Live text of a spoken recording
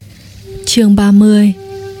Chương 30.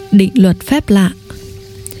 Định luật phép lạ.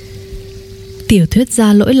 Tiểu thuyết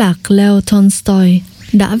gia lỗi lạc Leo Tolstoy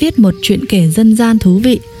đã viết một truyện kể dân gian thú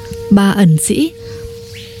vị, Ba ẩn sĩ.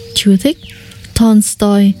 Chú thích: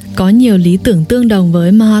 Tolstoy có nhiều lý tưởng tương đồng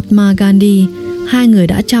với Mahatma Gandhi. Hai người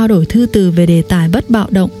đã trao đổi thư từ về đề tài bất bạo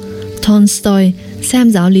động. Tolstoy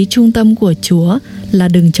xem giáo lý trung tâm của Chúa là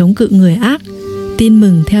đừng chống cự người ác, tin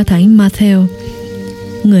mừng theo Thánh Matthew.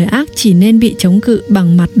 Người ác chỉ nên bị chống cự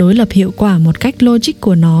bằng mặt đối lập hiệu quả một cách logic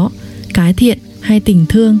của nó, cái thiện hay tình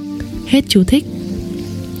thương. Hết chú thích.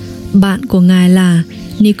 Bạn của ngài là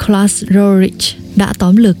Nicholas Roerich đã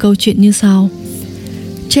tóm lược câu chuyện như sau.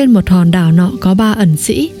 Trên một hòn đảo nọ có 3 ẩn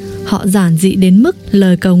sĩ. Họ giản dị đến mức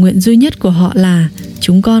lời cầu nguyện duy nhất của họ là: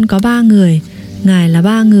 chúng con có 3 người, ngài là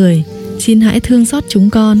 3 người, xin hãy thương xót chúng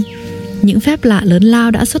con. Những phép lạ lớn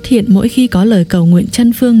lao đã xuất hiện mỗi khi có lời cầu nguyện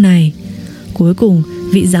chân phương này. Cuối cùng,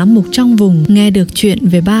 vị giám mục trong vùng nghe được chuyện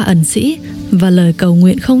về 3 ẩn sĩ và lời cầu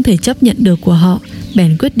nguyện không thể chấp nhận được của họ,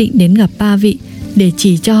 bèn quyết định đến gặp 3 vị để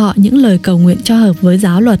chỉ cho họ những lời cầu nguyện cho hợp với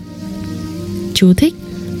giáo luật. Chú thích: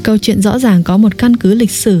 câu chuyện rõ ràng có một căn cứ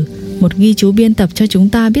lịch sử. Một ghi chú biên tập cho chúng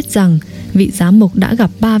ta biết rằng vị giám mục đã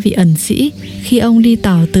gặp 3 vị ẩn sĩ khi ông đi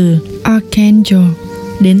tàu từ Archangel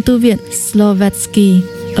đến tu viện Slovetsky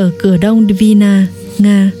ở cửa đông Dvina,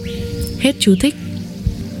 Nga. Hết chú thích.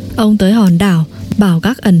 Ông tới hòn đảo, bảo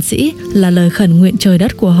các ẩn sĩ là lời khẩn nguyện trời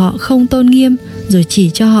đất của họ không tôn nghiêm, rồi chỉ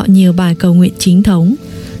cho họ nhiều bài cầu nguyện chính thống.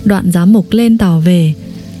 Đoạn giám mục lên tàu về.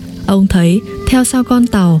 Ông thấy theo sau con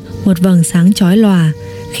tàu một vầng sáng chói lòa.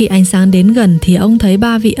 Khi ánh sáng đến gần thì ông thấy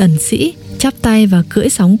 3 vị ẩn sĩ chắp tay và cưỡi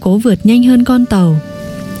sóng cố vượt nhanh hơn con tàu.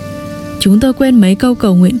 Chúng tôi quên mấy câu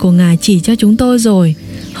cầu nguyện của ngài chỉ cho chúng tôi rồi,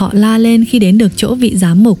 họ la lên khi đến được chỗ vị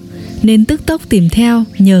giám mục, nên tức tốc tìm theo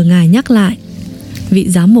nhờ ngài nhắc lại. Vị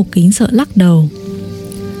giám mục kính sợ lắc đầu.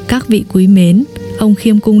 Các vị quý mến, ông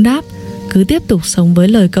khiêm cung đáp, cứ tiếp tục sống với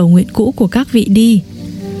lời cầu nguyện cũ của các vị đi.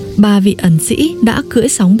 3 vị ẩn sĩ đã cưỡi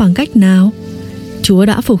sóng bằng cách nào? Chúa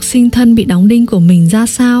đã phục sinh thân bị đóng đinh của mình ra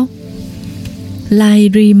sao?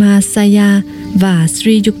 Lahiri Saya và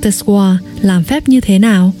Sri Yukteswar làm phép như thế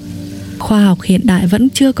nào? Khoa học hiện đại vẫn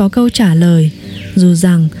chưa có câu trả lời, dù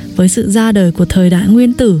rằng với sự ra đời của thời đại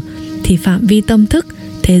nguyên tử thì phạm vi tâm thức,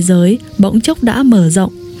 thế giới bỗng chốc đã mở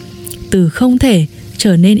rộng. Từ không thể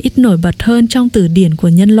trở nên ít nổi bật hơn trong từ điển của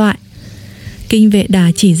nhân loại. Kinh Vệ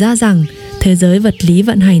Đà chỉ ra rằng thế giới vật lý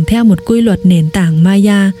vận hành theo một quy luật nền tảng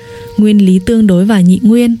Maya, nguyên lý tương đối và nhị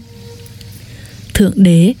nguyên. Thượng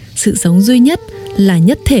đế, sự sống duy nhất, là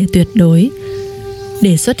nhất thể tuyệt đối.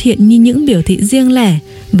 Để xuất hiện như những biểu thị riêng lẻ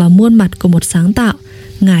và muôn mặt của một sáng tạo,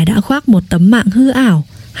 ngài đã khoác một tấm mạng hư ảo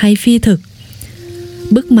hay phi thực.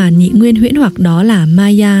 Bức màn nhị nguyên huyễn hoặc đó là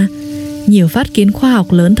Maya. Nhiều phát kiến khoa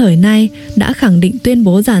học lớn thời nay đã khẳng định tuyên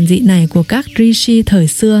bố giản dị này của các Rishi thời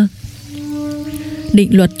xưa.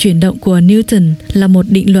 Định luật chuyển động của Newton là một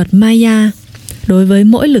định luật Maya. Đối với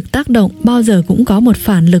mỗi lực tác động bao giờ cũng có một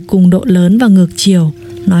phản lực cùng độ lớn và ngược chiều.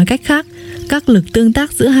 Nói cách khác, các lực tương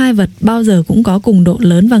tác giữa hai vật bao giờ cũng có cùng độ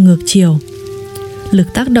lớn và ngược chiều.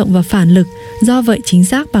 Lực tác động và phản lực do vậy chính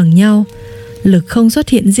xác bằng nhau. Lực không xuất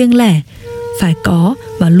hiện riêng lẻ, phải có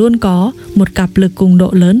và luôn có một cặp lực cùng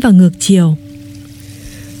độ lớn và ngược chiều.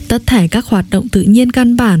 Tất thảy các hoạt động tự nhiên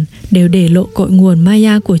căn bản đều để lộ cội nguồn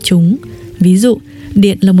Maya của chúng. Ví dụ,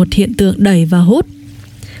 điện là một hiện tượng đẩy và hút.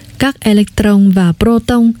 Các electron và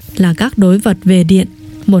proton là các đối vật về điện.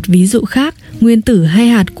 Một ví dụ khác, nguyên tử hay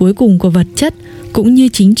hạt cuối cùng của vật chất, cũng như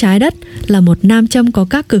chính trái đất, là một nam châm có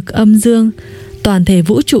các cực âm dương. Toàn thể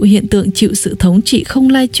vũ trụ hiện tượng chịu sự thống trị không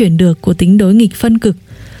lay chuyển được của tính đối nghịch phân cực.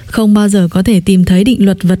 Không bao giờ có thể tìm thấy định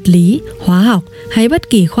luật vật lý, hóa học hay bất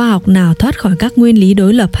kỳ khoa học nào thoát khỏi các nguyên lý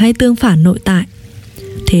đối lập hay tương phản nội tại.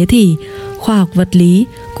 Thế thì, khoa học vật lý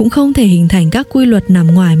cũng không thể hình thành các quy luật nằm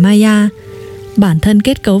ngoài Maya. Bản thân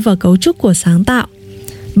kết cấu và cấu trúc của sáng tạo,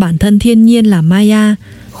 bản thân thiên nhiên là Maya.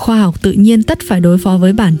 Khoa học tự nhiên tất phải đối phó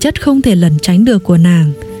với bản chất không thể lẩn tránh được của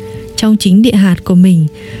nàng. Trong chính địa hạt của mình,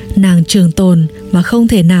 nàng trường tồn và không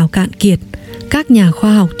thể nào cạn kiệt. Các nhà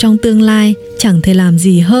khoa học trong tương lai chẳng thể làm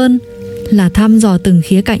gì hơn là thăm dò từng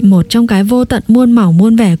khía cạnh một trong cái vô tận muôn màu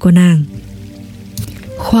muôn vẻ của nàng.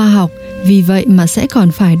 Khoa học vì vậy mà sẽ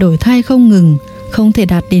còn phải đổi thay không ngừng, không thể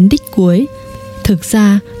đạt đến đích cuối. Thực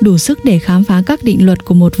ra, đủ sức để khám phá các định luật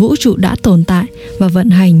của một vũ trụ đã tồn tại và vận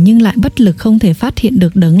hành nhưng lại bất lực không thể phát hiện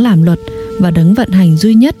được đấng làm luật và đấng vận hành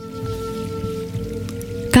duy nhất.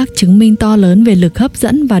 Các chứng minh to lớn về lực hấp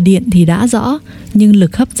dẫn và điện thì đã rõ, nhưng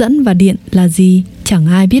lực hấp dẫn và điện là gì chẳng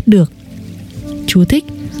ai biết được. Chú thích: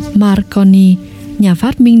 Marconi, nhà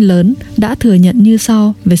phát minh lớn, đã thừa nhận như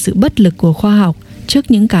sau về sự bất lực của khoa học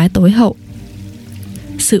trước những cái tối hậu.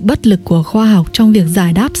 sự bất lực của khoa học trong việc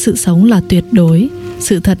giải đáp sự sống là tuyệt đối.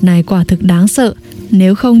 Sự thật này quả thực đáng sợ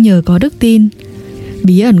nếu không nhờ có đức tin.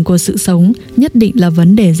 Bí ẩn của sự sống nhất định là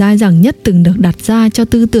vấn đề dai dẳng nhất từng được đặt ra cho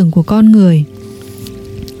tư tưởng của con người.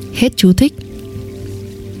 Hết chú thích.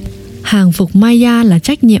 Hàng phục Maya là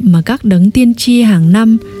trách nhiệm mà các đấng tiên tri hàng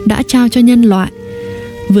năm đã trao cho nhân loại.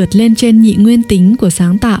 Vượt lên trên nhị nguyên tính của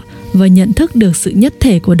sáng tạo và nhận thức được sự nhất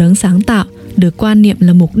thể của đấng sáng tạo được quan niệm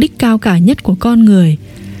là mục đích cao cả nhất của con người.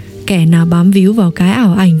 Kẻ nào bám víu vào cái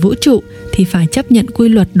ảo ảnh vũ trụ thì phải chấp nhận quy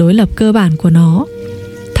luật đối lập cơ bản của nó.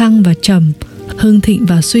 Thăng và trầm, hưng thịnh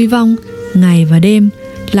và suy vong, ngày và đêm,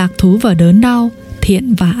 lạc thú và đớn đau,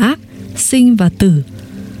 thiện và ác, sinh và tử.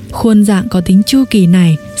 Khuôn dạng có tính chu kỳ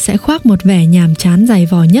này sẽ khoác một vẻ nhàm chán dày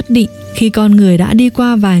vò nhất định khi con người đã đi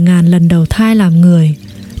qua vài ngàn lần đầu thai làm người.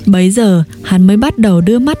 Bấy giờ hắn mới bắt đầu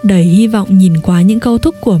đưa mắt đầy hy vọng nhìn qua những câu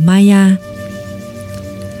thúc của Maya.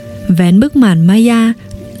 Vén bức màn Maya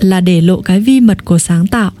là để lộ cái vi mật của sáng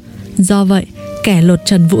tạo. Do vậy, kẻ lột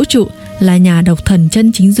trần vũ trụ là nhà độc thần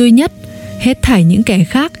chân chính duy nhất. Hết thảy những kẻ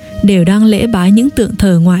khác đều đang lễ bái những tượng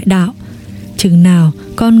thờ ngoại đạo. Chừng nào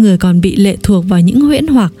con người còn bị lệ thuộc vào những huyễn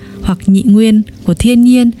hoặc nhị nguyên của thiên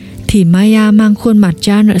nhiên thì Maya mang khuôn mặt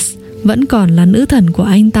Janus vẫn còn là nữ thần của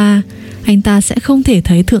anh ta sẽ không thể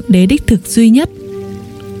thấy thượng đế đích thực duy nhất.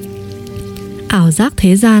 Ảo giác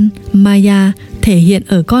thế gian Maya thể hiện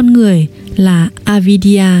ở con người là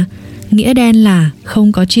avidya, nghĩa đen là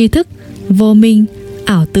không có tri thức, vô minh,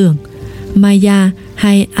 ảo tưởng. Maya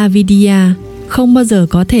hay avidya không bao giờ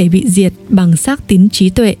có thể bị diệt bằng sắc tín trí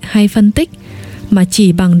tuệ hay phân tích, mà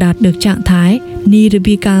chỉ bằng đạt được trạng thái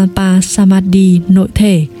Nirvikalpa Samadhi nội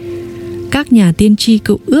thể. Các nhà tiên tri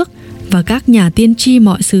cựu ước và các nhà tiên tri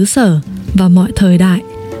mọi xứ sở và mọi thời đại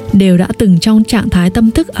đều đã từng trong trạng thái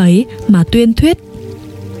tâm thức ấy mà tuyên thuyết.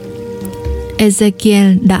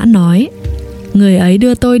 Ezekiel đã nói: người ấy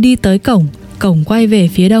đưa tôi đi tới cổng quay về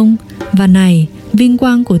phía đông, và này, vinh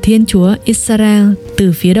quang của Thiên Chúa Israel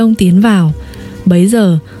từ phía đông tiến vào. Bấy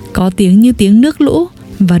giờ có tiếng như tiếng nước lũ,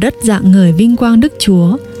 và đất rạng ngời vinh quang Đức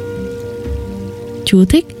Chúa. Chú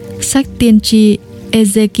thích: sách tiên tri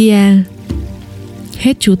Ezekiel.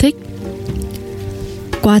 Hết chú thích.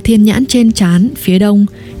 Qua thiên nhãn trên trán phía đông,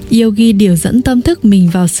 Yogi điều dẫn tâm thức mình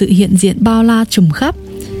vào sự hiện diện bao la trùm khắp.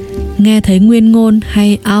 Nghe thấy nguyên ngôn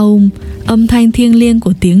hay Aum, âm thanh thiêng liêng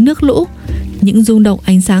của tiếng nước lũ, những rung động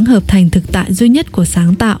ánh sáng hợp thành thực tại duy nhất của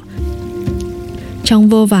sáng tạo. Trong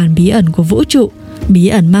vô vàn bí ẩn của vũ trụ, bí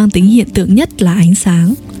ẩn mang tính hiện tượng nhất là ánh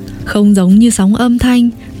sáng. Không giống như sóng âm thanh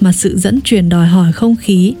mà sự dẫn truyền đòi hỏi không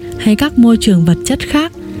khí hay các môi trường vật chất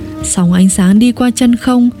khác, sóng ánh sáng đi qua chân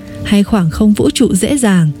không hay khoảng không vũ trụ dễ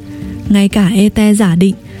dàng. Ngay cả ether giả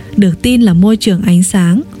định được tin là môi trường ánh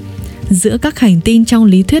sáng giữa các hành tinh trong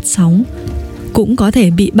lý thuyết sóng cũng có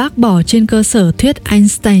thể bị bác bỏ trên cơ sở thuyết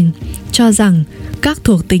Einstein cho rằng các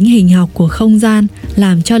thuộc tính hình học của không gian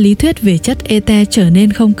làm cho lý thuyết về chất ether trở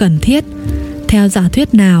nên không cần thiết. Theo giả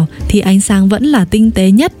thuyết nào thì ánh sáng vẫn là tinh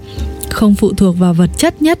tế nhất, không phụ thuộc vào vật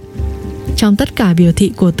chất nhất trong tất cả biểu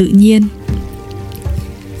thị của tự nhiên.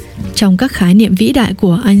 Trong các khái niệm vĩ đại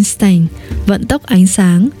của Einstein, vận tốc ánh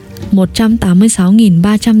sáng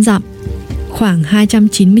 186.300 dặm, khoảng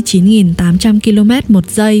 299.800 km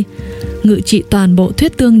một giây, ngự trị toàn bộ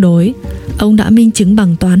thuyết tương đối. Ông đã minh chứng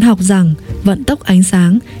bằng toán học rằng vận tốc ánh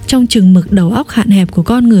sáng trong chừng mực đầu óc hạn hẹp của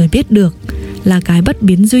con người biết được là cái bất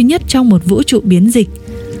biến duy nhất trong một vũ trụ biến dịch.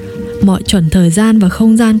 Mọi chuẩn thời gian và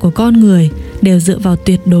không gian của con người đều dựa vào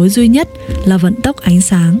tuyệt đối duy nhất là vận tốc ánh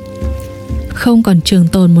sáng. Không còn trường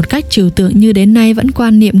tồn một cách trừu tượng như đến nay vẫn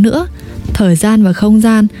quan niệm nữa. Thời gian và không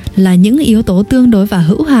gian là những yếu tố tương đối và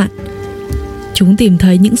hữu hạn. Chúng tìm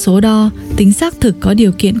thấy những số đo, tính xác thực có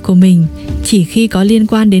điều kiện của mình chỉ khi có liên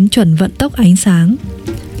quan đến chuẩn vận tốc ánh sáng.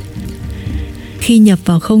 Khi nhập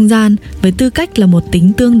vào không gian với tư cách là một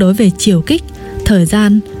tính tương đối về chiều kích, thời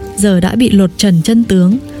gian giờ đã bị lột trần chân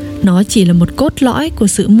tướng. Nó chỉ là một cốt lõi của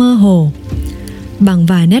sự mơ hồ. Bằng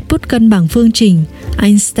vài nét bút cân bằng phương trình,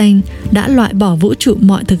 Einstein đã loại bỏ vũ trụ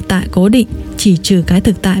mọi thực tại cố định, chỉ trừ cái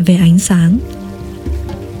thực tại về ánh sáng.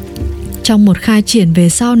 Trong một khai triển về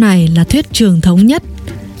sau này là thuyết trường thống nhất,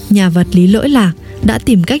 nhà vật lý lỗi lạc đã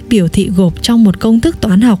tìm cách biểu thị gộp trong một công thức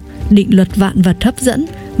toán học định luật vạn vật hấp dẫn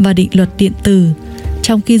và định luật điện từ,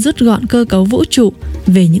 trong khi rút gọn cơ cấu vũ trụ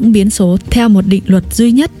về những biến số theo một định luật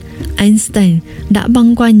duy nhất. Einstein đã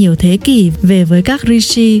băng qua nhiều thế kỷ về với các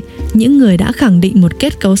Rishi, những người đã khẳng định một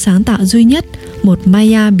kết cấu sáng tạo duy nhất, một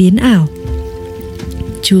Maya biến ảo.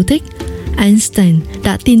 Chú thích: Einstein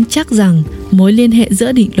đã tin chắc rằng mối liên hệ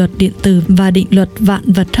giữa định luật điện từ và định luật vạn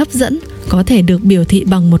vật hấp dẫn có thể được biểu thị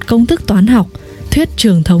bằng một công thức toán học, thuyết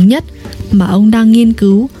trường thống nhất mà ông đang nghiên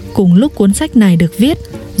cứu cùng lúc cuốn sách này được viết,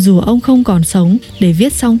 dù ông không còn sống để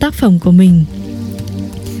viết xong tác phẩm của mình.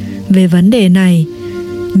 Về vấn đề này,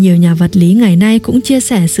 nhiều nhà vật lý ngày nay cũng chia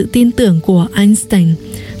sẻ sự tin tưởng của Einstein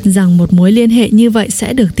rằng một mối liên hệ như vậy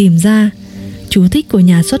sẽ được tìm ra. Chú thích của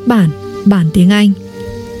nhà xuất bản, bản tiếng Anh.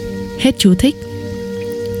 Hết chú thích.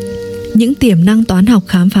 Những tiềm năng toán học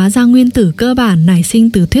khám phá ra nguyên tử cơ bản nảy sinh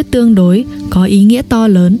từ thuyết tương đối có ý nghĩa to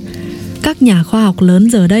lớn. Các nhà khoa học lớn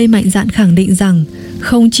giờ đây mạnh dạn khẳng định rằng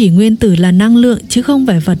không chỉ nguyên tử là năng lượng chứ không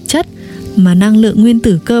phải vật chất, mà năng lượng nguyên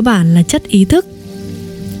tử cơ bản là chất ý thức.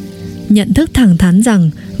 Nhận thức thẳng thắn rằng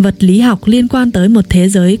vật lý học liên quan tới một thế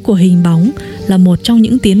giới của hình bóng là một trong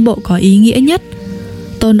những tiến bộ có ý nghĩa nhất.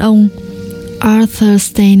 Tôn ông Arthur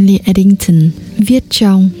Stanley Eddington viết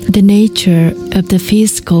trong The Nature of the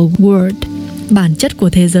Physical World, bản chất của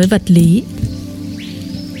thế giới vật lý.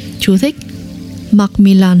 Chú thích: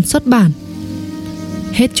 Macmillan xuất bản.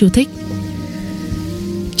 Hết chú thích.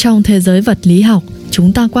 Trong thế giới vật lý học,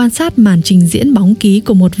 chúng ta quan sát màn trình diễn bóng ký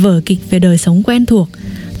của một vở kịch về đời sống quen thuộc.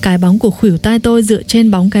 Cái bóng của khuỷu tay tôi dựa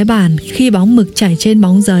trên bóng cái bàn khi bóng mực chảy trên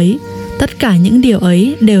bóng giấy. Tất cả những điều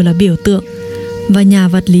ấy đều là biểu tượng, và nhà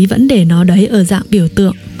vật lý vẫn để nó đấy ở dạng biểu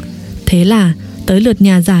tượng. Thế là tới lượt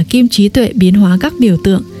nhà giả kim trí tuệ biến hóa các biểu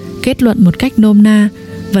tượng, kết luận một cách nôm na,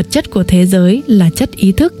 vật chất của thế giới là chất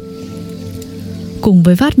ý thức. Cùng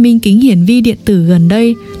với phát minh kính hiển vi điện tử gần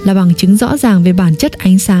đây là bằng chứng rõ ràng về bản chất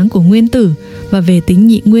ánh sáng của nguyên tử và về tính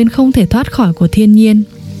nhị nguyên không thể thoát khỏi của thiên nhiên.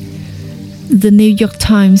 The New York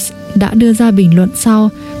Times đã đưa ra bình luận sau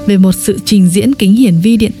về một sự trình diễn kính hiển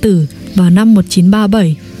vi điện tử vào năm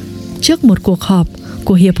 1937 trước một cuộc họp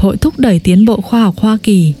của Hiệp hội Thúc đẩy Tiến bộ Khoa học Hoa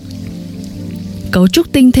Kỳ. Cấu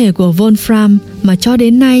trúc tinh thể của Wolfram mà cho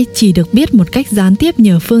đến nay chỉ được biết một cách gián tiếp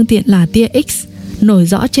nhờ phương tiện là tia X nổi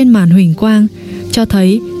rõ trên màn huỳnh quang, cho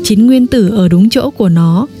thấy 9 nguyên tử ở đúng chỗ của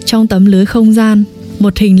nó trong tấm lưới không gian,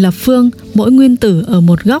 một hình lập phương, mỗi nguyên tử ở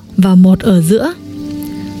một góc và một ở giữa.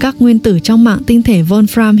 Các nguyên tử trong mạng tinh thể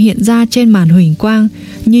Wolfram hiện ra trên màn huỳnh quang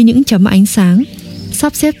như những chấm ánh sáng,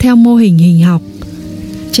 sắp xếp theo mô hình hình học.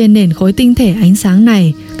 Trên nền khối tinh thể ánh sáng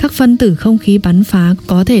này, các phân tử không khí bắn phá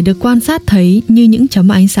có thể được quan sát thấy như những chấm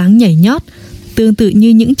ánh sáng nhảy nhót, tương tự như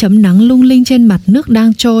những chấm nắng lung linh trên mặt nước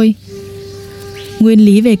đang trôi. Nguyên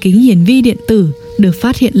lý về kính hiển vi điện tử được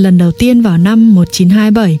phát hiện lần đầu tiên vào năm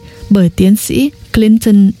 1927 bởi tiến sĩ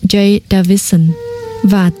Clinton J. Davidson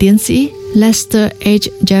và tiến sĩ Lester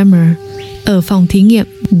H. Jammer ở phòng thí nghiệm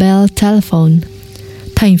Bell Telephone,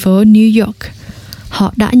 thành phố New York.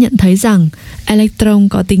 Họ đã nhận thấy rằng electron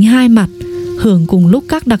có tính hai mặt, hưởng cùng lúc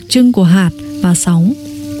các đặc trưng của hạt và sóng.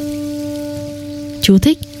 Chú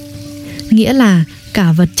thích: nghĩa là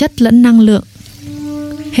cả vật chất lẫn năng lượng.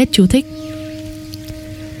 Hết chú thích.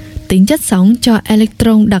 Tính chất sóng cho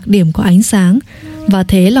electron đặc điểm của ánh sáng, và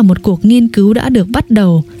thế là một cuộc nghiên cứu đã được bắt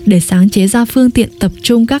đầu để sáng chế ra phương tiện tập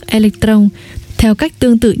trung các electron theo cách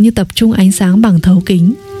tương tự như tập trung ánh sáng bằng thấu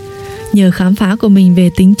kính. Nhờ khám phá của mình về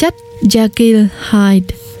tính chất Jekyll-Hyde,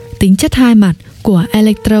 tính chất hai mặt của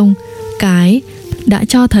electron, cái đã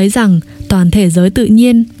cho thấy rằng toàn thể giới tự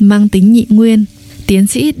nhiên mang tính nhị nguyên. Tiến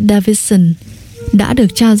sĩ Davidson đã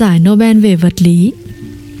được trao giải Nobel về vật lý.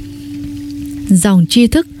 Dòng tri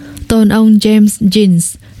thức tôn ông James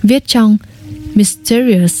Jeans viết trong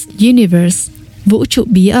Mysterious Universe, vũ trụ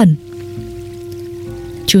bí ẩn.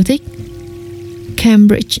 Chú thích: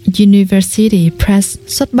 Cambridge University Press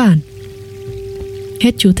xuất bản.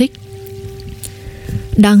 Hết chú thích.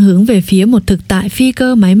 Đang hướng về phía một thực tại phi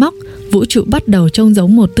cơ máy móc, vũ trụ bắt đầu trông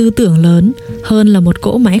giống một tư tưởng lớn hơn là một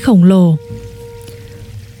cỗ máy khổng lồ.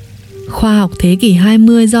 Khoa học thế kỷ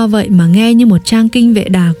 20 do vậy mà nghe như một trang kinh Vệ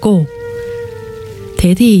Đà cổ.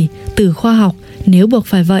 Thế thì từ khoa học, nếu buộc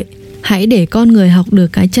phải vậy, hãy để con người học được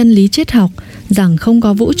cái chân lý triết học rằng không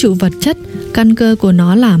có vũ trụ vật chất, căn cơ của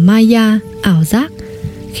nó là Maya, ảo giác.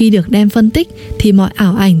 Khi được đem phân tích thì mọi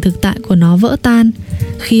ảo ảnh thực tại của nó vỡ tan.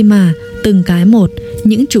 Khi mà từng cái một,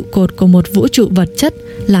 những trụ cột của một vũ trụ vật chất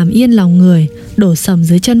làm yên lòng người, đổ sầm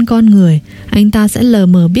dưới chân con người, anh ta sẽ lờ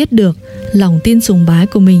mờ biết được lòng tin sùng bái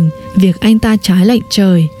của mình, việc anh ta trái lệnh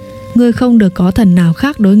trời. Ngươi không được có thần nào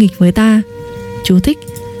khác đối nghịch với ta. Chú thích: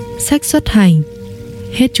 sách xuất hành.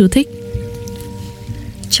 Hết chú thích.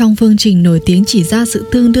 Trong phương trình nổi tiếng chỉ ra sự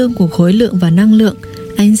tương đương của khối lượng và năng lượng,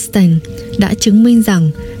 Einstein đã chứng minh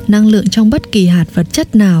rằng năng lượng trong bất kỳ hạt vật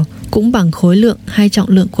chất nào cũng bằng khối lượng hay trọng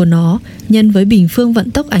lượng của nó nhân với bình phương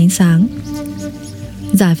vận tốc ánh sáng.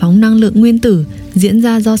 Giải phóng năng lượng nguyên tử diễn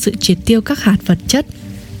ra do sự triệt tiêu các hạt vật chất.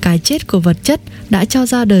 Cái chết của vật chất đã cho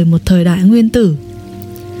ra đời một thời đại nguyên tử.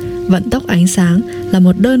 Vận tốc ánh sáng là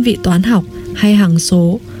một đơn vị toán học hay hằng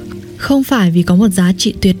số, không phải vì có một giá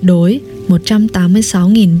trị tuyệt đối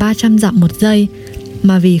 186.300 dặm một giây,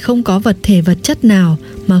 mà vì không có vật thể vật chất nào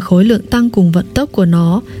mà khối lượng tăng cùng vận tốc của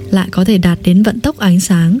nó lại có thể đạt đến vận tốc ánh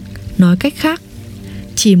sáng. Nói cách khác,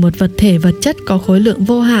 chỉ một vật thể vật chất có khối lượng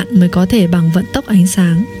vô hạn mới có thể bằng vận tốc ánh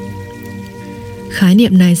sáng. Khái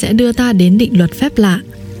niệm này sẽ đưa ta đến định luật phép lạ.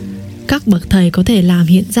 Các bậc thầy có thể làm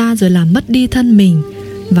hiện ra rồi làm mất đi thân mình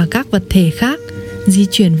và các vật thể khác di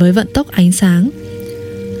chuyển với vận tốc ánh sáng.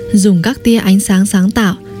 Dùng các tia ánh sáng sáng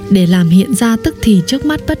tạo để làm hiện ra tức thì trước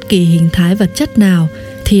mắt bất kỳ hình thái vật chất nào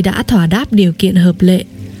thì đã thỏa đáp điều kiện hợp lệ.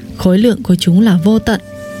 Khối lượng của chúng là vô tận.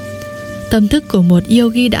 Tâm thức của một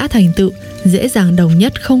yogi đã thành tựu dễ dàng đồng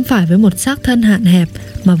nhất không phải với một xác thân hạn hẹp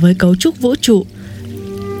mà với cấu trúc vũ trụ.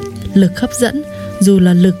 Lực hấp dẫn, dù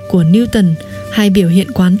là lực của Newton hay biểu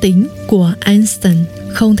hiện quán tính của Einstein,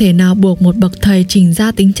 không thể nào buộc một bậc thầy trình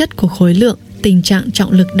ra tính chất của khối lượng, tình trạng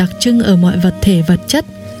trọng lực đặc trưng ở mọi vật thể vật chất.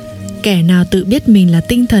 Kẻ nào tự biết mình là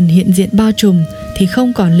tinh thần hiện diện bao trùm thì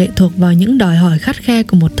không còn lệ thuộc vào những đòi hỏi khắt khe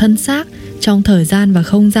của một thân xác trong thời gian và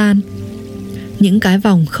không gian. Những cái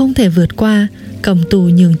vòng không thể vượt qua, cầm tù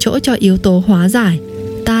nhường chỗ cho yếu tố hóa giải.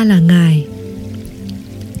 Ta là Ngài.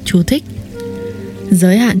 Chú thích: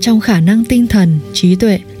 giới hạn trong khả năng tinh thần, trí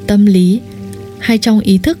tuệ, tâm lý hay trong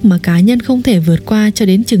ý thức mà cá nhân không thể vượt qua cho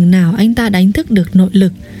đến chừng nào anh ta đánh thức được nội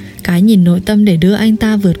lực, cái nhìn nội tâm để đưa anh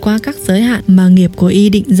ta vượt qua các giới hạn mà nghiệp của y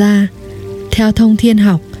định ra. Theo thông thiên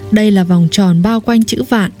học, đây là vòng tròn bao quanh chữ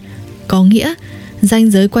vạn, có nghĩa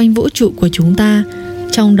ranh giới quanh vũ trụ của chúng ta.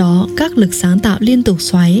 Trong đó các lực sáng tạo liên tục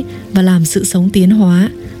xoáy và làm sự sống tiến hóa.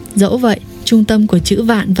 Dẫu vậy, trung tâm của chữ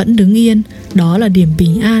vạn vẫn đứng yên. Đó là điểm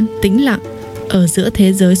bình an, tĩnh lặng. Ở giữa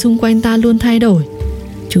thế giới xung quanh ta luôn thay đổi.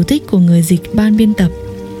 Chú thích của người dịch ban biên tập.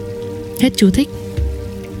 Hết chú thích.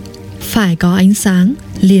 Phải có ánh sáng,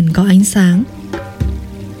 liền có ánh sáng.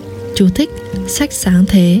 Chú thích: sách sáng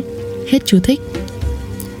thế. Hết chú thích.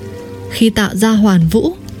 Khi tạo ra hoàn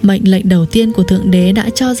vũ, mệnh lệnh đầu tiên của Thượng Đế đã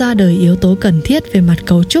cho ra đời yếu tố cần thiết về mặt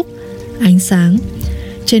cấu trúc, ánh sáng.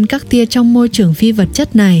 Trên các tia trong môi trường phi vật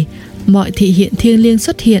chất này, mọi thị hiện thiêng liêng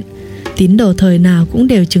xuất hiện. Tín đồ thời nào cũng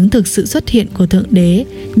đều chứng thực sự xuất hiện của Thượng Đế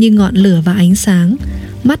như ngọn lửa và ánh sáng,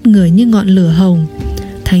 mắt người như ngọn lửa hồng.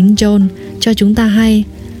 Thánh John cho chúng ta hay,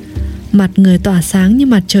 mặt người tỏa sáng như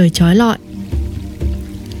mặt trời chói lọi.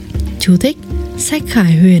 Chú thích: sách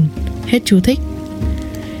Khải Huyền. Hết chú thích.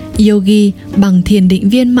 Yogi bằng thiền định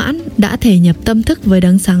viên mãn đã thể nhập tâm thức với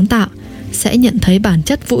đấng sáng tạo sẽ nhận thấy bản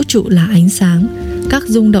chất vũ trụ là ánh sáng, các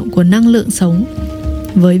rung động của năng lượng sống.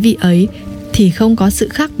 Với vị ấy thì không có sự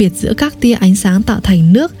khác biệt giữa các tia ánh sáng tạo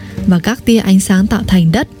thành nước và các tia ánh sáng tạo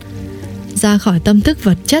thành đất. Ra khỏi tâm thức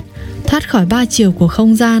vật chất, thoát khỏi ba chiều của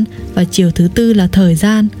không gian và chiều thứ tư là thời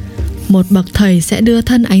gian, một bậc thầy sẽ đưa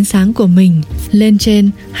thân ánh sáng của mình lên trên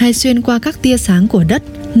hay xuyên qua các tia sáng của đất,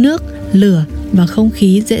 nước, lửa và không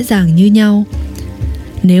khí dễ dàng như nhau.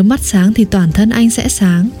 Nếu mắt sáng thì toàn thân anh sẽ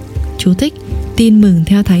sáng. Chú thích: tin mừng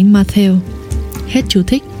theo Thánh Matthew. Hết chú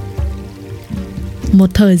thích.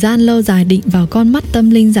 Một thời gian lâu dài định vào con mắt tâm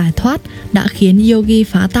linh giải thoát đã khiến yogi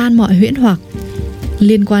phá tan mọi huyễn hoặc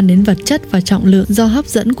liên quan đến vật chất và trọng lượng do hấp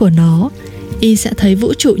dẫn của nó. Y sẽ thấy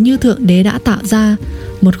vũ trụ như Thượng Đế đã tạo ra,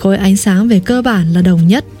 một khối ánh sáng về cơ bản là đồng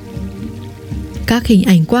nhất. Các hình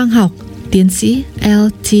ảnh quang học, tiến sĩ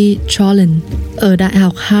L.T. Trollen ở Đại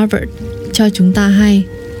học Harvard cho chúng ta hay,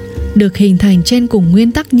 được hình thành trên cùng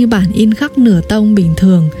nguyên tắc như bản in khắc nửa tông bình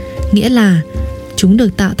thường, nghĩa là chúng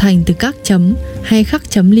được tạo thành từ các chấm hay khắc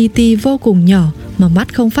chấm li ti vô cùng nhỏ mà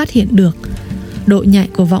mắt không phát hiện được. Độ nhạy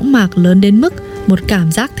của võng mạc lớn đến mức một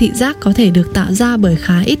cảm giác thị giác có thể được tạo ra bởi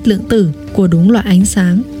khá ít lượng tử của đúng loại ánh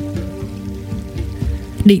sáng.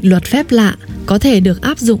 Định luật phép lạ có thể được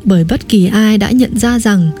áp dụng bởi bất kỳ ai đã nhận ra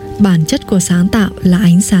rằng bản chất của sáng tạo là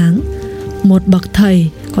ánh sáng. Một bậc thầy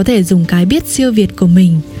có thể dùng cái biết siêu việt của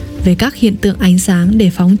mình về các hiện tượng ánh sáng để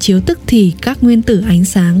phóng chiếu tức thì các nguyên tử ánh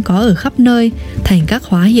sáng có ở khắp nơi thành các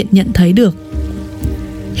hóa hiện nhận thấy được.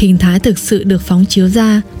 Hình thái thực sự được phóng chiếu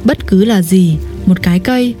ra bất cứ là gì, một cái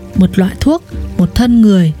cây, một loại thuốc, một thân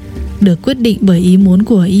người, được quyết định bởi ý muốn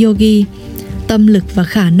của yogi, tâm lực và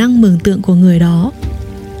khả năng mường tượng của người đó.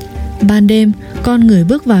 Ban đêm, con người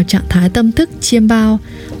bước vào trạng thái tâm thức chiêm bao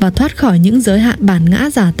và thoát khỏi những giới hạn bản ngã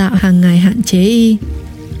giả tạo hàng ngày hạn chế y.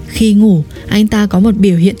 Khi ngủ, anh ta có một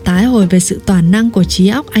biểu hiện tái hồi về sự toàn năng của trí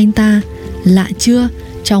óc anh ta. Lạ chưa,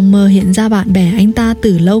 trong mơ hiện ra bạn bè anh ta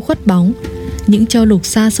từ lâu khuất bóng, những châu lục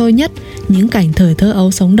xa xôi nhất, những cảnh thời thơ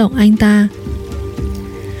ấu sống động anh ta.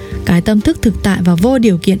 Cái tâm thức thực tại và vô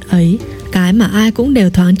điều kiện ấy, cái mà ai cũng đều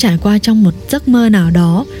thoáng trải qua trong một giấc mơ nào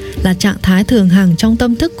đó, là trạng thái thường hằng trong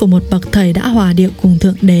tâm thức của một bậc thầy đã hòa điệu cùng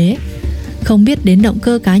Thượng Đế, không biết đến động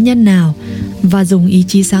cơ cá nhân nào và dùng ý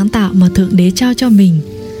chí sáng tạo mà Thượng Đế trao cho mình.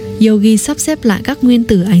 Yogi sắp xếp lại các nguyên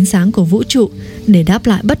tử ánh sáng của vũ trụ để đáp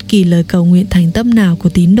lại bất kỳ lời cầu nguyện thành tâm nào của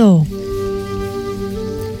tín đồ.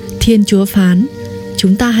 Thiên Chúa phán: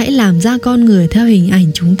 chúng ta hãy làm ra con người theo hình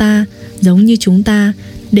ảnh chúng ta, giống như chúng ta,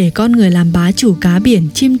 để con người làm bá chủ cá biển,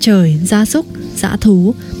 chim trời, gia súc, dã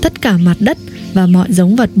thú, tất cả mặt đất và mọi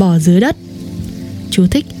giống vật bò dưới đất. Chú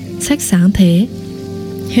thích: sách Sáng Thế.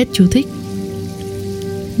 Hết chú thích.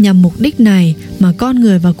 Nhằm mục đích này mà con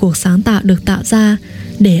người và cuộc sáng tạo được tạo ra,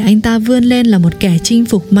 để anh ta vươn lên là một kẻ chinh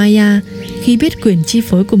phục Maya khi biết quyền chi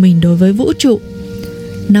phối của mình đối với vũ trụ.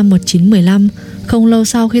 Năm 1915, không lâu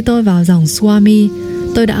sau khi tôi vào dòng Swami,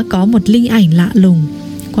 tôi đã có một linh ảnh lạ lùng.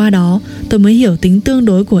 Qua đó, tôi mới hiểu tính tương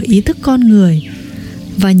đối của ý thức con người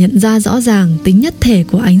và nhận ra rõ ràng tính nhất thể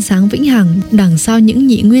của ánh sáng vĩnh hằng đằng sau những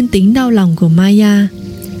nhị nguyên tính đau lòng của Maya.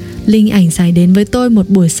 Linh ảnh xảy đến với tôi một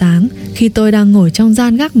buổi sáng khi tôi đang ngồi trong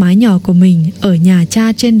gian gác mái nhỏ của mình ở nhà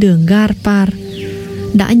cha trên đường Garpar.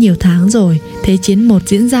 Đã nhiều tháng rồi, Thế chiến 1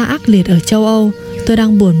 diễn ra ác liệt ở châu Âu. Tôi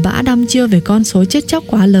đang buồn bã đăm chiêu về con số chết chóc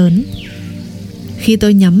quá lớn. Khi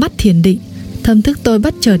tôi nhắm mắt thiền định, tâm thức tôi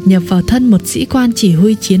bất chợt nhập vào thân một sĩ quan chỉ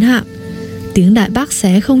huy chiến hạm. Tiếng đại bác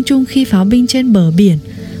xé không trung khi pháo binh trên bờ biển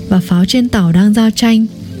và pháo trên tàu đang giao tranh.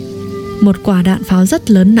 Một quả đạn pháo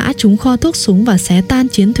rất lớn nã trúng kho thuốc súng và xé tan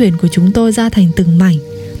chiến thuyền của chúng tôi ra thành từng mảnh.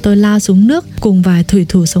 Tôi lao xuống nước cùng vài thủy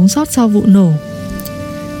thủ sống sót sau vụ nổ.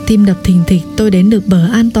 Tim đập thình thịch, tôi đến được bờ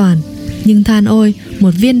an toàn. Nhưng than ôi,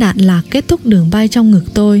 một viên đạn lạc kết thúc đường bay trong ngực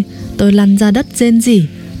tôi. Tôi lăn ra đất rên rỉ,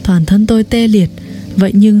 toàn thân tôi tê liệt.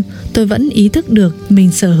 Vậy nhưng tôi vẫn ý thức được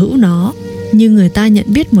mình sở hữu nó, như người ta nhận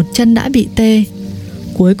biết một chân đã bị tê.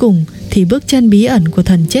 Cuối cùng thì bước chân bí ẩn của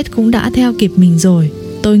thần chết cũng đã theo kịp mình rồi.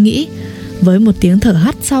 Tôi nghĩ, với một tiếng thở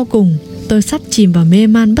hắt sau cùng, tôi sắp chìm vào mê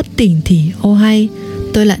man bất tỉnh thì ô hay,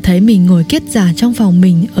 tôi lại thấy mình ngồi kiết già trong phòng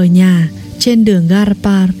mình ở nhà trên đường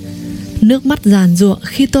Garpar. Nước mắt giàn giụa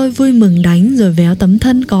khi tôi vui mừng đánh rồi véo tấm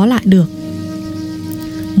thân có lại được.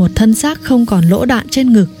 Một thân xác không còn lỗ đạn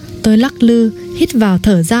trên ngực. Tôi lắc lư, hít vào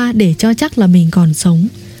thở ra để cho chắc là mình còn sống.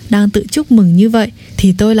 Đang tự chúc mừng như vậy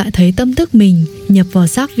thì tôi lại thấy tâm thức mình nhập vào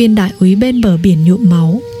xác viên đại úy bên bờ biển nhuộm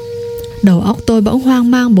máu. Đầu óc tôi bỗng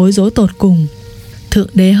hoang mang bối rối tột cùng. Thượng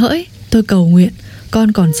đế hỡi, tôi cầu nguyện,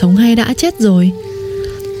 con còn sống hay đã chết rồi?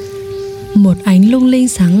 Một ánh lung linh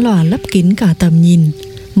sáng lòa lấp kín cả tầm nhìn.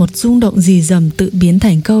 Một rung động rì rầm tự biến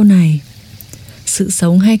thành câu này: sự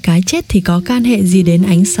sống hay cái chết thì có can hệ gì đến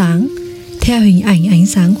ánh sáng? Theo hình ảnh ánh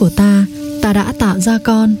sáng của ta, ta đã tạo ra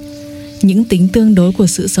con. Những tính tương đối của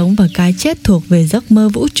sự sống và cái chết thuộc về giấc mơ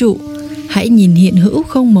vũ trụ. Hãy nhìn hiện hữu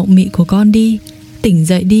không mộng mị của con đi. Tỉnh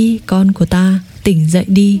dậy đi, con của ta, tỉnh dậy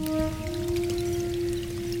đi.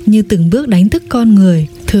 Như từng bước đánh thức con người,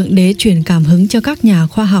 Thượng Đế truyền cảm hứng cho các nhà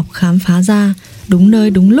khoa học khám phá ra, đúng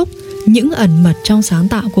nơi đúng lúc, những ẩn mật trong sáng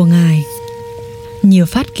tạo của Ngài. Nhiều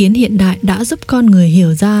phát kiến hiện đại đã giúp con người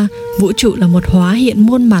hiểu ra vũ trụ là một hóa hiện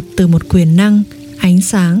muôn mặt từ một quyền năng, ánh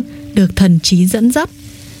sáng, được thần trí dẫn dắt.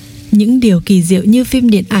 Những điều kỳ diệu như phim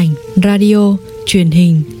điện ảnh, radio, truyền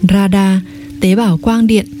hình, radar, tế bào quang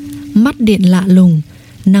điện, mắt điện lạ lùng,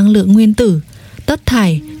 năng lượng nguyên tử, tất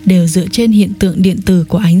thảy đều dựa trên hiện tượng điện tử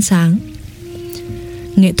của ánh sáng.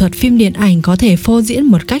 Nghệ thuật phim điện ảnh có thể phô diễn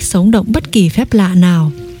một cách sống động bất kỳ phép lạ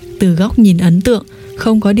nào. Từ góc nhìn ấn tượng,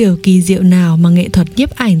 không có điều kỳ diệu nào mà nghệ thuật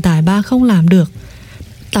nhiếp ảnh tải ba không làm được.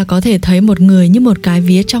 Ta có thể thấy một người như một cái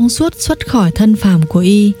vía trong suốt xuất khỏi thân phàm của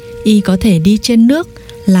y có thể đi trên nước,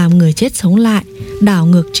 làm người chết sống lại, đảo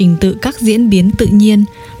ngược trình tự các diễn biến tự nhiên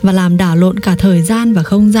và làm đảo lộn cả thời gian và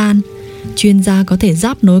không gian. Chuyên gia có thể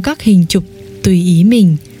ráp nối các hình chụp tùy ý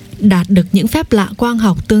mình, đạt được những phép lạ quang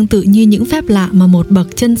học tương tự như những phép lạ mà một bậc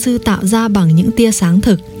chân sư tạo ra bằng những tia sáng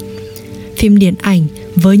thực. Phim điện ảnh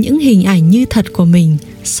với những hình ảnh như thật của mình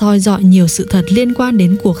soi dọi nhiều sự thật liên quan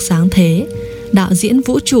đến cuộc sáng thế. Đạo diễn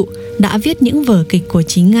vũ trụ đã viết những vở kịch của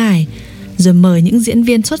chính Ngài, rồi mời những diễn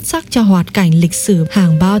viên xuất sắc cho hoạt cảnh lịch sử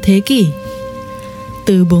hàng bao thế kỷ.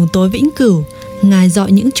 Từ buồng tối vĩnh cửu, Ngài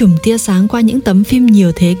dọi những chùm tia sáng qua những tấm phim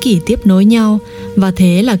nhiều thế kỷ tiếp nối nhau, và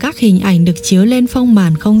thế là các hình ảnh được chiếu lên phông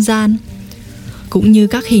màn không gian. Cũng như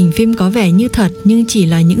các hình phim có vẻ như thật nhưng chỉ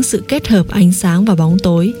là những sự kết hợp ánh sáng và bóng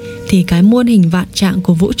tối, thì cái muôn hình vạn trạng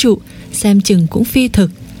của vũ trụ xem chừng cũng phi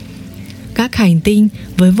thực. Các hành tinh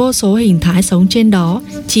với vô số hình thái sống trên đó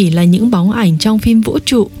chỉ là những bóng ảnh trong phim vũ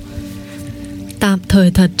trụ. Tạm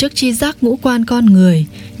thời thật trước tri giác ngũ quan con người,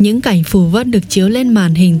 những cảnh phù vân được chiếu lên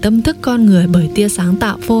màn hình tâm thức con người bởi tia sáng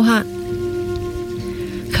tạo vô hạn.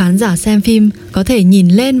 Khán giả xem phim có thể nhìn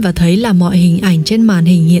lên và thấy là mọi hình ảnh trên màn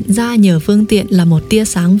hình hiện ra nhờ phương tiện là một tia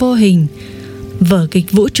sáng vô hình. Vở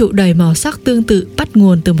kịch vũ trụ đầy màu sắc tương tự bắt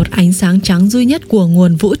nguồn từ một ánh sáng trắng duy nhất của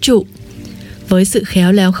nguồn vũ trụ. Với sự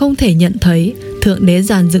khéo léo không thể nhận thấy, Thượng Đế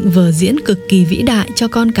dàn dựng vở diễn cực kỳ vĩ đại cho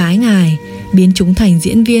con cái Ngài, biến chúng thành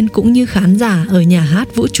diễn viên cũng như khán giả ở nhà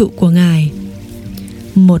hát vũ trụ của Ngài.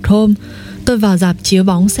 Một hôm, tôi vào rạp chiếu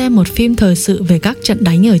bóng xem một phim thời sự về các trận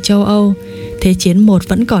đánh ở châu Âu. Thế chiến 1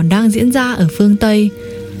 vẫn còn đang diễn ra ở phương Tây.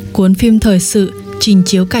 Cuốn phim thời sự trình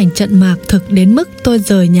chiếu cảnh trận mạc thực đến mức tôi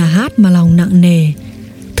rời nhà hát mà lòng nặng nề.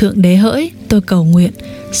 Thượng đế hỡi, tôi cầu nguyện,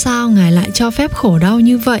 sao Ngài lại cho phép khổ đau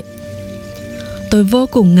như vậy? Tôi vô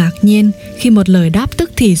cùng ngạc nhiên khi một lời đáp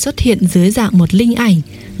tức thì xuất hiện dưới dạng một linh ảnh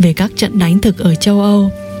về các trận đánh thực ở châu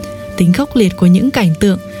Âu. Tính khốc liệt của những cảnh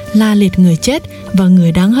tượng, la liệt người chết và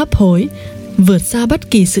người đáng hấp hối, vượt xa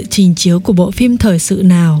bất kỳ sự trình chiếu của bộ phim thời sự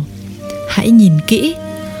nào. Hãy nhìn kỹ,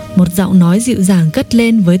 một giọng nói dịu dàng cất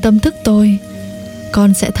lên với tâm thức tôi.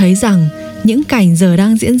 Con sẽ thấy rằng những cảnh giờ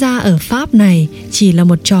đang diễn ra ở Pháp này chỉ là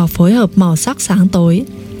một trò phối hợp màu sắc sáng tối.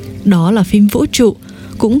 Đó là phim vũ trụ,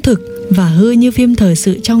 cũng thực và hư như phim thời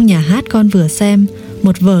sự trong nhà hát con vừa xem,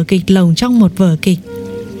 một vở kịch lồng trong một vở kịch.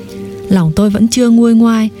 Lòng tôi vẫn chưa nguôi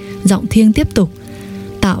ngoai, giọng thiêng tiếp tục.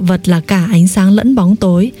 Tạo vật là cả ánh sáng lẫn bóng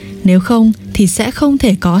tối, nếu không thì sẽ không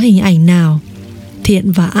thể có hình ảnh nào.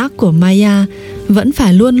 Thiện và ác của Maya vẫn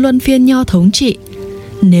phải luôn luân phiên nhau thống trị.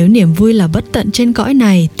 Nếu niềm vui là bất tận trên cõi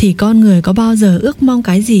này thì con người có bao giờ ước mong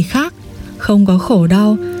cái gì khác? Không có khổ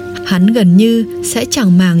đau, hắn gần như sẽ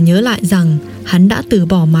chẳng màng nhớ lại rằng hắn đã từ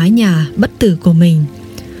bỏ mái nhà bất tử của mình.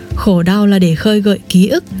 Khổ đau là để khơi gợi ký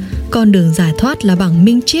ức, con đường giải thoát là bằng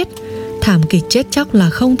minh triết, thảm kịch chết chóc là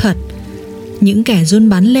không thật. Những kẻ run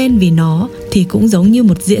bắn lên vì nó thì cũng giống như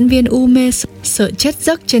một diễn viên u mê sợ chết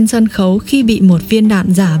giấc trên sân khấu khi bị một viên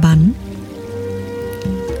đạn giả bắn.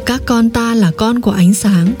 Các con ta là con của ánh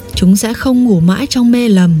sáng, chúng sẽ không ngủ mãi trong mê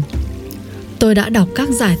lầm. Tôi đã đọc các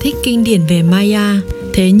giải thích kinh điển về Maya,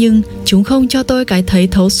 thế nhưng chúng không cho tôi cái thấy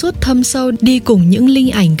thấu suốt thâm sâu đi cùng những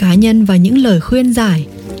linh ảnh cá nhân và những lời khuyên giải.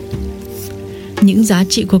 Những giá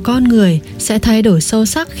trị của con người sẽ thay đổi sâu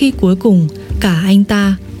sắc khi cuối cùng cả anh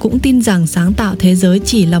ta cũng tin rằng sáng tạo thế giới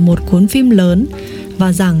chỉ là một cuốn phim lớn,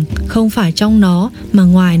 và rằng không phải trong nó mà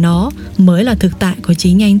ngoài nó mới là thực tại của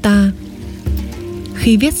chính anh ta.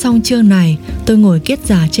 Khi viết xong chương này, tôi ngồi kiết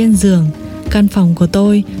già trên giường. Căn phòng của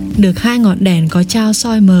tôi được 2 ngọn đèn có trao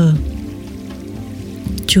soi mờ.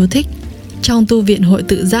 Chú thích: trong tu viện hội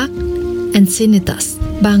tự giác Encinitas,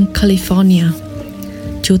 bang California.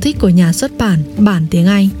 Chú thích của nhà xuất bản bản tiếng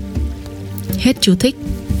Anh. Hết chú thích.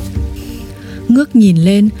 Ngước nhìn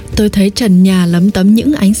lên, tôi thấy trần nhà lấm tấm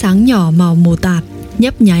những ánh sáng nhỏ màu mù tạp,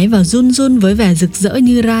 nhấp nháy và run run với vẻ rực rỡ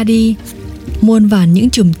như radi. Muôn vàn những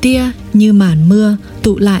chùm tia như màn mưa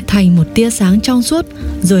tụ lại thành một tia sáng trong suốt,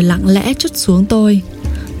 rồi lặng lẽ trút xuống tôi.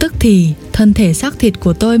 Tức thì thân thể xác thịt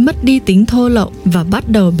của tôi mất đi tính thô lậu và bắt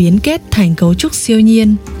đầu biến kết thành cấu trúc siêu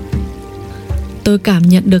nhiên. Tôi cảm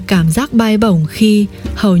nhận được cảm giác bay bổng khi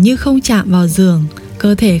hầu như không chạm vào giường.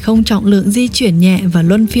 Cơ thể không trọng lượng di chuyển nhẹ và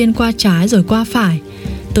luân phiên qua trái rồi qua phải.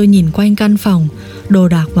 Tôi nhìn quanh căn phòng, đồ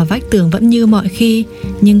đạc và vách tường vẫn như mọi khi,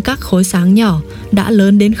 nhưng các khối sáng nhỏ đã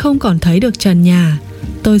lớn đến không còn thấy được trần nhà.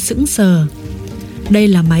 Tôi sững sờ. Đây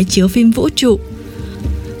là máy chiếu phim vũ trụ.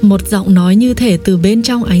 Một giọng nói như thể từ bên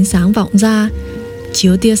trong ánh sáng vọng ra.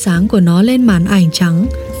 Chiếu tia sáng của nó lên màn ảnh trắng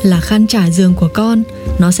là khăn trải giường của con.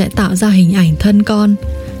 Nó sẽ tạo ra hình ảnh thân con.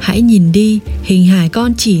 Hãy nhìn đi, hình hài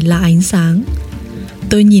con chỉ là ánh sáng.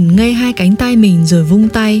 Tôi nhìn ngay 2 cánh tay mình rồi vung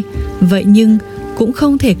tay. Vậy nhưng cũng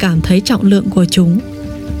không thể cảm thấy trọng lượng của chúng.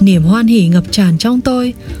 Niềm hoan hỉ ngập tràn trong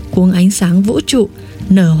tôi. Cuống ánh sáng vũ trụ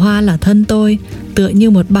nở hoa là thân tôi, tựa như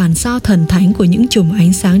một bản sao thần thánh của những chùm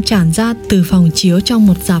ánh sáng tràn ra từ phòng chiếu trong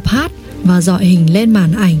một rạp hát và dọi hình lên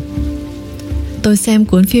màn ảnh. Tôi xem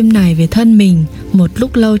cuốn phim này về thân mình một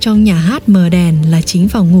lúc lâu trong nhà hát mờ đèn là chính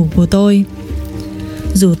phòng ngủ của tôi.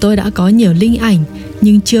 Dù tôi đã có nhiều linh ảnh,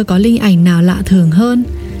 nhưng chưa có linh ảnh nào lạ thường hơn.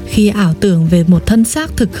 Khi ảo tưởng về một thân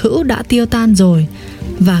xác thực hữu đã tiêu tan rồi,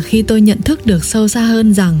 và khi tôi nhận thức được sâu xa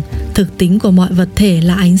hơn rằng thực tính của mọi vật thể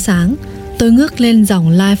là ánh sáng, tôi ngước lên dòng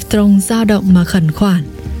Live Throne dao động mà khẩn khoản.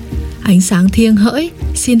 Ánh sáng thiêng hỡi,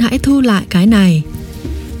 xin hãy thu lại cái này.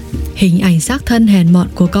 Hình ảnh xác thân hèn mọn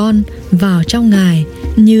của con vào trong Ngài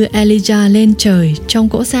như Elijah lên trời trong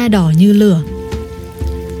cỗ xe đỏ như lửa.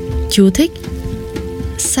 Chú thích: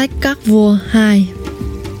 Sách Các Vua 2.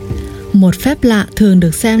 Một phép lạ thường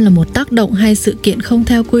được xem là một tác động hay sự kiện không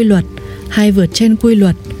theo quy luật hay vượt trên quy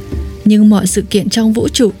luật. Nhưng mọi sự kiện trong vũ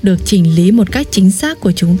trụ được chỉnh lý một cách chính xác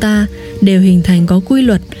của chúng ta đều hình thành có quy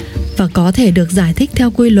luật và có thể được giải thích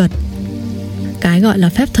theo quy luật. Cái gọi là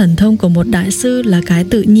phép thần thông của một đại sư là cái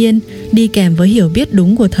tự nhiên đi kèm với hiểu biết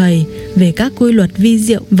đúng của thầy về các quy luật vi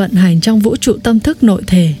diệu vận hành trong vũ trụ tâm thức nội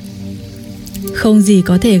thể. Không gì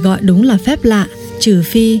có thể gọi đúng là phép lạ, trừ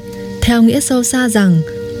phi theo nghĩa sâu xa rằng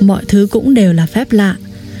mọi thứ cũng đều là phép lạ.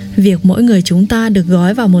 Việc mỗi người chúng ta được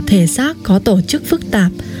gói vào một thể xác có tổ chức phức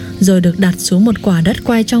tạp, rồi được đặt xuống một quả đất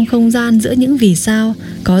quay trong không gian giữa những vì sao,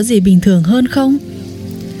 có gì bình thường hơn không?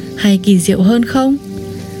 Hay kỳ diệu hơn không?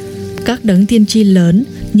 Các đấng tiên tri lớn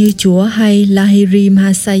như Chúa hay Lahiri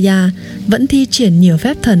Mahasaya vẫn thi triển nhiều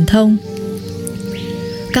phép thần thông.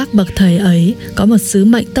 Các bậc thầy ấy có một sứ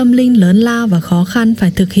mệnh tâm linh lớn lao và khó khăn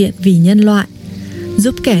phải thực hiện vì nhân loại,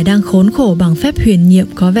 giúp kẻ đang khốn khổ bằng phép huyền nhiệm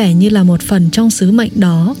có vẻ như là một phần trong sứ mệnh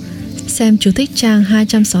đó. Xem chú thích trang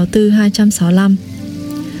 264-265.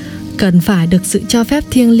 Cần phải được sự cho phép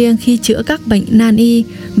thiêng liêng khi chữa các bệnh nan y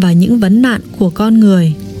và những vấn nạn của con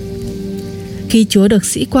người. Khi Chúa được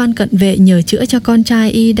sĩ quan cận vệ nhờ chữa cho con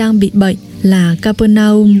trai y đang bị bệnh là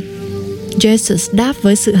Capernaum, Jesus đáp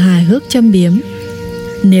với sự hài hước châm biếm: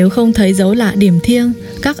 nếu không thấy dấu lạ điểm thiêng,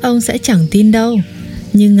 các ông sẽ chẳng tin đâu.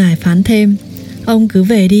 Nhưng Ngài phán thêm: ông cứ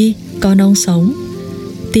về đi, con ông sống.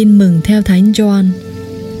 Tin mừng theo Thánh Gioan.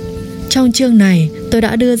 Trong chương này, tôi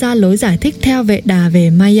đã đưa ra lối giải thích theo Vệ Đà về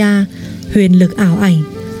Maya, huyền lực ảo ảnh,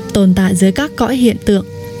 tồn tại dưới các cõi hiện tượng.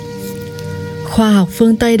 Khoa học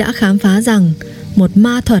phương Tây đã khám phá rằng một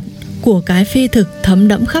ma thuật của cái phi thực thấm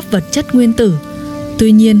đẫm khắp vật chất nguyên tử.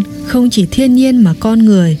 Tuy nhiên, không chỉ thiên nhiên mà con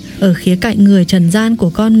người, ở khía cạnh người trần gian của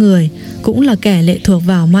con người, cũng là kẻ lệ thuộc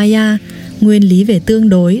vào Maya, nguyên lý về tương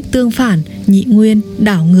đối, tương phản, nhị nguyên,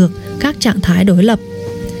 đảo ngược, các trạng thái đối lập.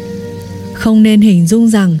 Không nên hình dung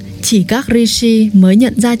rằng chỉ các Rishi mới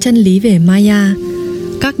nhận ra chân lý về Maya.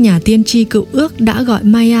 Các nhà tiên tri cựu ước đã gọi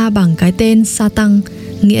Maya bằng cái tên Satan,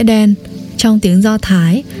 nghĩa đen, trong tiếng Do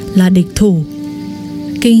Thái là địch thủ.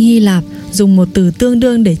 Kinh Hy Lạp dùng một từ tương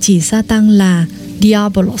đương để chỉ Satan là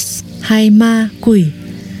Diabolos hay ma, quỷ.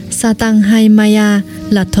 Satan hay Maya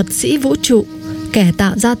là thuật sĩ vũ trụ, kẻ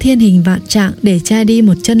tạo ra thiên hình vạn trạng để che đi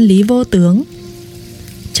một chân lý vô tướng.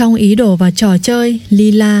 Trong ý đồ và trò chơi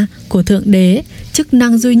Lila của Thượng Đế, chức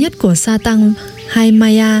năng duy nhất của Satan hay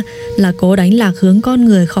Maya là cố đánh lạc hướng con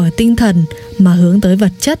người khỏi tinh thần mà hướng tới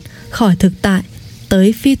vật chất, khỏi thực tại,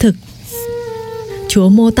 tới phi thực. Chúa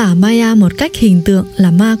mô tả Maya một cách hình tượng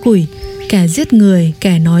là ma quỷ, kẻ giết người,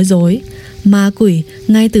 kẻ nói dối. Ma quỷ,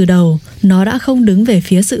 ngay từ đầu, nó đã không đứng về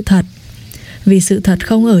phía sự thật, vì sự thật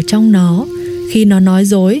không ở trong nó. Khi nó nói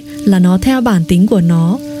dối là nó theo bản tính của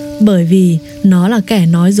nó, bởi vì nó là kẻ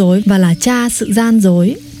nói dối và là cha sự gian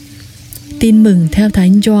dối. Tin mừng theo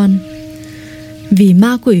Thánh Gioan. Vì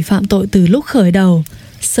ma quỷ phạm tội từ lúc khởi đầu,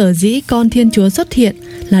 sở dĩ con Thiên Chúa xuất hiện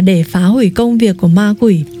là để phá hủy công việc của ma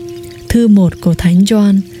quỷ. Thư 1 của Thánh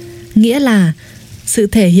Gioan, nghĩa là sự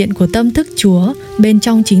thể hiện của tâm thức Chúa bên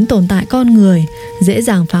trong chính tồn tại con người dễ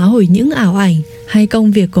dàng phá hủy những ảo ảnh hay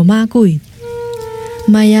công việc của ma quỷ.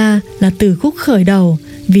 Maya là từ khúc khởi đầu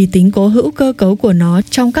vì tính cố hữu cơ cấu của nó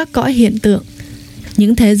trong các cõi hiện tượng.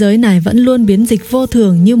 Những thế giới này vẫn luôn biến dịch vô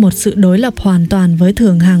thường như một sự đối lập hoàn toàn với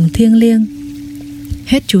thường hằng thiêng liêng.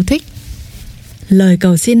 Hết chú thích. Lời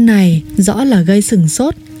cầu xin này rõ là gây sửng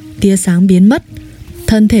sốt. Tia sáng biến mất.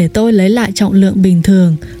 Thân thể tôi lấy lại trọng lượng bình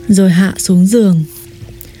thường rồi hạ xuống giường.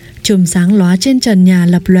 Chùm sáng lóa trên trần nhà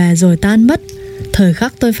lập lòe rồi tan mất. Thời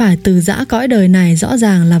khắc tôi phải từ giã cõi đời này rõ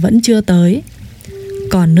ràng là vẫn chưa tới.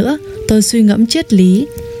 Còn nữa, tôi suy ngẫm triết lý.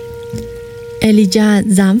 Elijah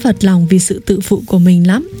dám phật lòng vì sự tự phụ của mình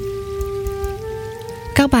lắm.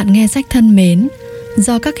 Các bạn nghe sách thân mến,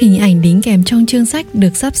 do các hình ảnh đính kèm trong chương sách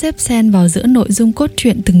được sắp xếp xen vào giữa nội dung cốt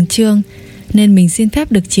truyện từng chương, nên mình xin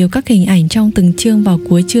phép được chiếu các hình ảnh trong từng chương vào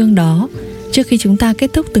cuối chương đó, trước khi chúng ta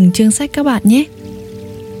kết thúc từng chương sách các bạn nhé.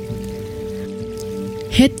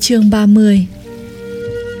 Hết chương 30.